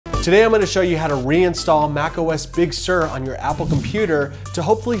Today I'm going to show you how to reinstall macOS Big Sur on your Apple computer to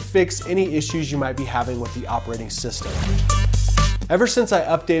hopefully fix any issues you might be having with the operating system. Ever since I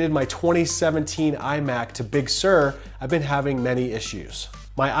updated my 2017 iMac to Big Sur, I've been having many issues.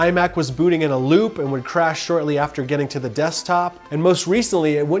 My iMac was booting in a loop and would crash shortly after getting to the desktop, and most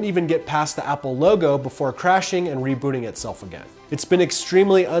recently it wouldn't even get past the Apple logo before crashing and rebooting itself again. It's been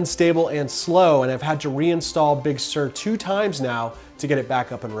extremely unstable and slow, and I've had to reinstall Big Sur 2 times now to get it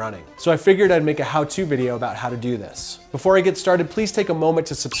back up and running. So I figured I'd make a how-to video about how to do this. Before I get started, please take a moment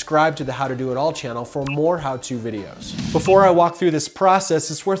to subscribe to the How to Do It All channel for more how-to videos. Before I walk through this process,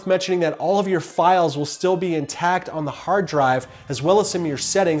 it's worth mentioning that all of your files will still be intact on the hard drive, as well as some of your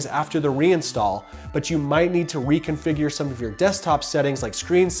settings after the reinstall, but you might need to reconfigure some of your desktop settings like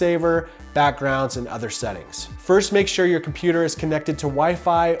screensaver, backgrounds, and other settings. First, make sure your computer is connected to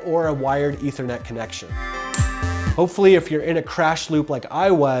Wi-Fi or a wired Ethernet connection. Hopefully, if you're in a crash loop like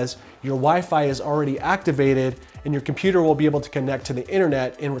I was, your Wi-Fi is already activated and your computer will be able to connect to the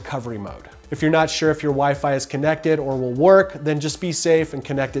internet in recovery mode. If you're not sure if your Wi-Fi is connected or will work, then just be safe and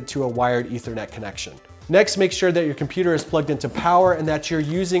connect it to a wired Ethernet connection. Next, make sure that your computer is plugged into power and that you're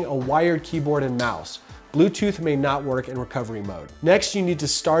using a wired keyboard and mouse. Bluetooth may not work in recovery mode. Next, you need to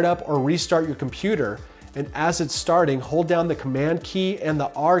start up or restart your computer, and as it's starting, hold down the Command key and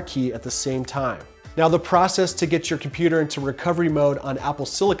the R key at the same time. Now, the process to get your computer into recovery mode on Apple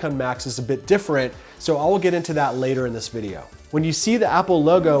Silicon Macs is a bit different, so I will get into that later in this video. When you see the Apple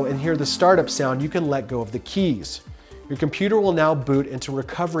logo and hear the startup sound, you can let go of the keys. Your computer will now boot into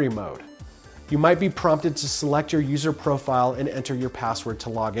recovery mode. You might be prompted to select your user profile and enter your password to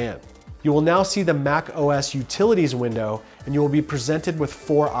log in. You will now see the macOS Utilities window, and you will be presented with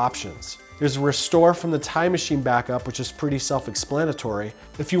 4 options. There's a restore from the Time Machine backup, which is pretty self-explanatory.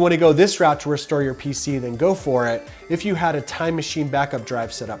 If you want to go this route to restore your PC, then go for it if you had a Time Machine backup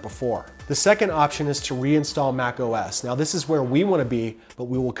drive set up before. The second option is to reinstall macOS. Now, this is where we want to be, but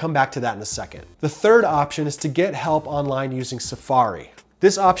we will come back to that in a second. The third option is to get help online using Safari.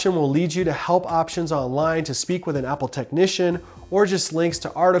 This option will lead you to help options online to speak with an Apple technician or just links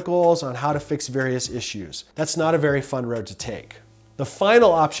to articles on how to fix various issues. That's not a very fun road to take. The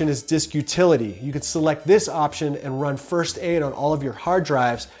final option is Disk Utility. You could select this option and run first aid on all of your hard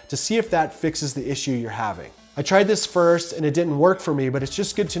drives to see if that fixes the issue you're having. I tried this first and it didn't work for me, but it's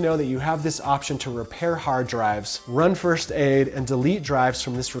just good to know that you have this option to repair hard drives, run first aid, and delete drives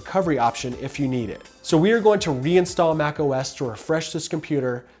from this recovery option if you need it. So we are going to reinstall macOS to refresh this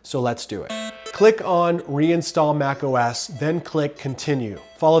computer, so let's do it. Click on Reinstall macOS, then click Continue.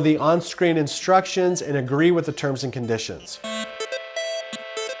 Follow the on-screen instructions and agree with the terms and conditions.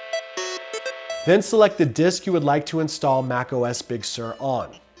 Then select the disk you would like to install macOS Big Sur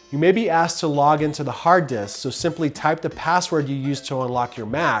on. You may be asked to log into the hard disk, so simply type the password you used to unlock your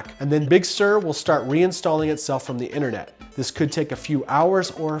Mac, and then Big Sur will start reinstalling itself from the internet. This could take a few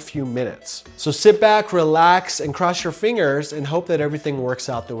hours or a few minutes. So sit back, relax, and cross your fingers and hope that everything works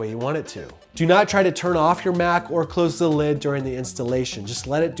out the way you want it to. Do not try to turn off your Mac or close the lid during the installation. Just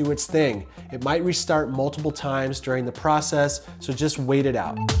let it do its thing. It might restart multiple times during the process, so just wait it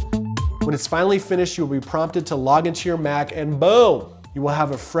out. When it's finally finished, you'll be prompted to log into your Mac and boom! You will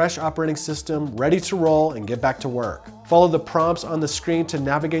have a fresh operating system ready to roll and get back to work. Follow the prompts on the screen to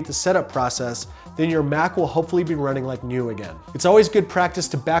navigate the setup process, then your Mac will hopefully be running like new again. It's always good practice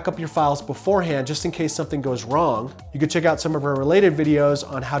to back up your files beforehand just in case something goes wrong. You can check out some of our related videos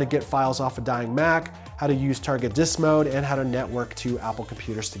on how to get files off a dying Mac, how to use target disk mode, and how to network 2 Apple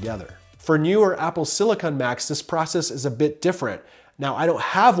computers together. For newer Apple Silicon Macs, this process is a bit different. Now, I don't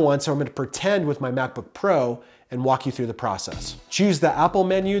have one, so I'm going to pretend with my MacBook Pro and walk you through the process. Choose the Apple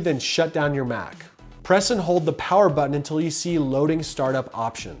menu, then shut down your Mac. Press and hold the power button until you see loading startup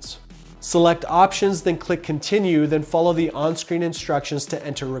options. Select options, then click continue, then follow the on-screen instructions to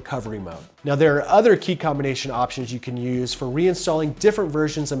enter recovery mode. Now, there are other key combination options you can use for reinstalling different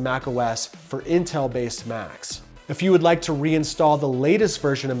versions of macOS for Intel-based Macs. If you would like to reinstall the latest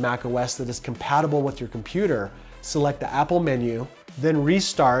version of macOS that is compatible with your computer, select the Apple menu, then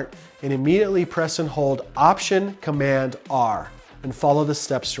restart, and immediately press and hold Option Command R and follow the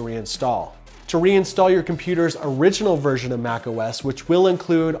steps to reinstall. To reinstall your computer's original version of macOS, which will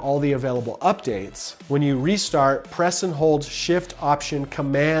include all the available updates, when you restart, press and hold Shift Option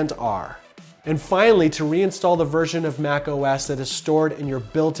Command R. And finally, to reinstall the version of macOS that is stored in your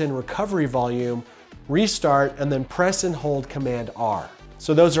built-in recovery volume, restart and then press and hold Command R.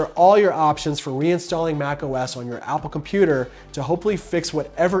 So those are all your options for reinstalling macOS on your Apple computer to hopefully fix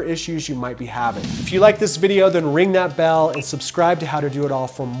whatever issues you might be having. If you like this video, then ring that bell and subscribe to How to Do It All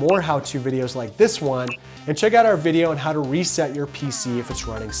for more how-to videos like this one, and check out our video on how to reset your PC if it's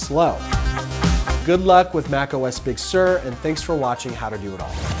running slow. Good luck with macOS Big Sur, and thanks for watching How to Do It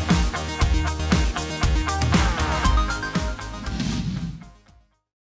All.